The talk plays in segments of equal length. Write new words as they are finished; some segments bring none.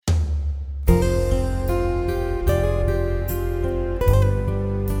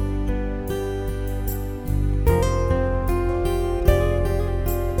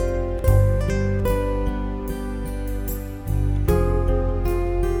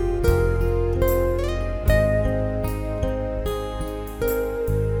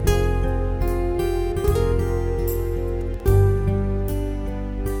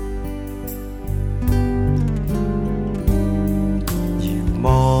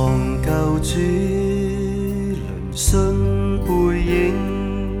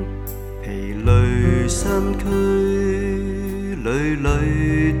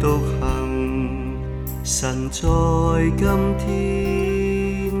里獨行，神在今天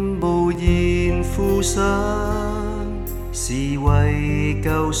無言負上，是為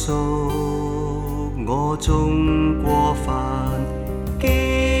救贖我眾過犯。基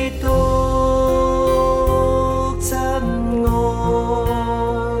督真愛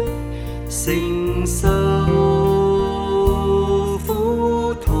承受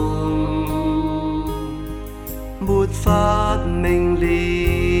苦痛，沒法明了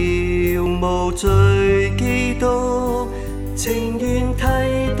無罪基督，情願替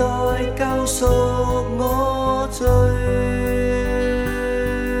代救贖我罪。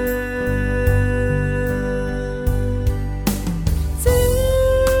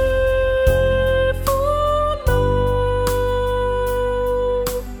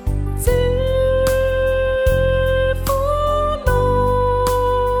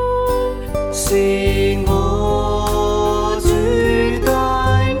是我主大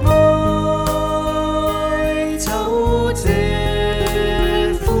愛走這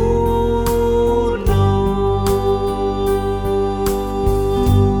苦路，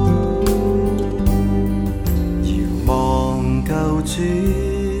遙望救主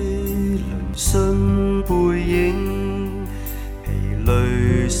鄰信背影，疲累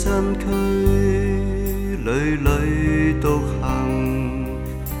身軀屢屢獨行，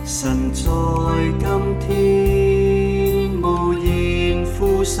神在今天無言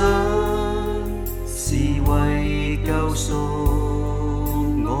負上，是為救贖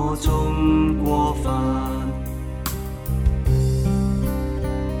我眾過犯。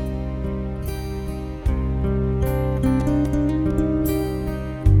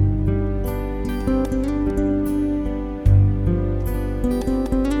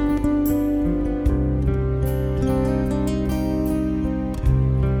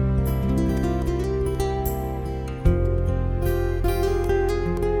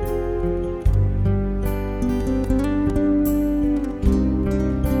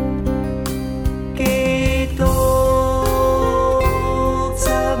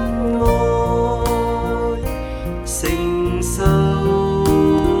承受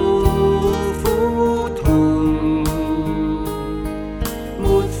苦痛，沒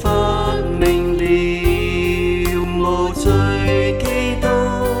法明了無罪基督，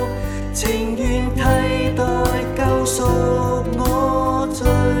情願替代救贖我罪。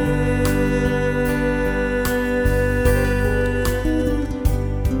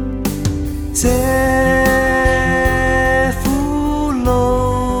這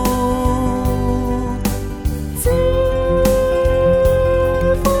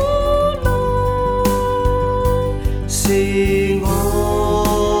是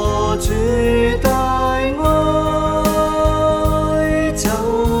我主大愛走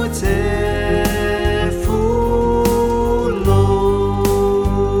這苦路，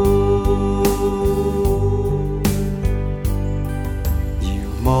遙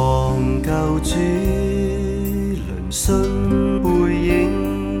望救主鄰信背影，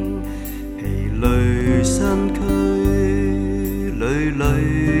疲累身軀屢屢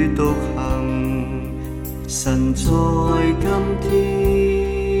獨行，神在今天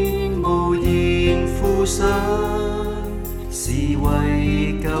無言負上，是為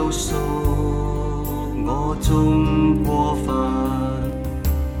救贖我眾過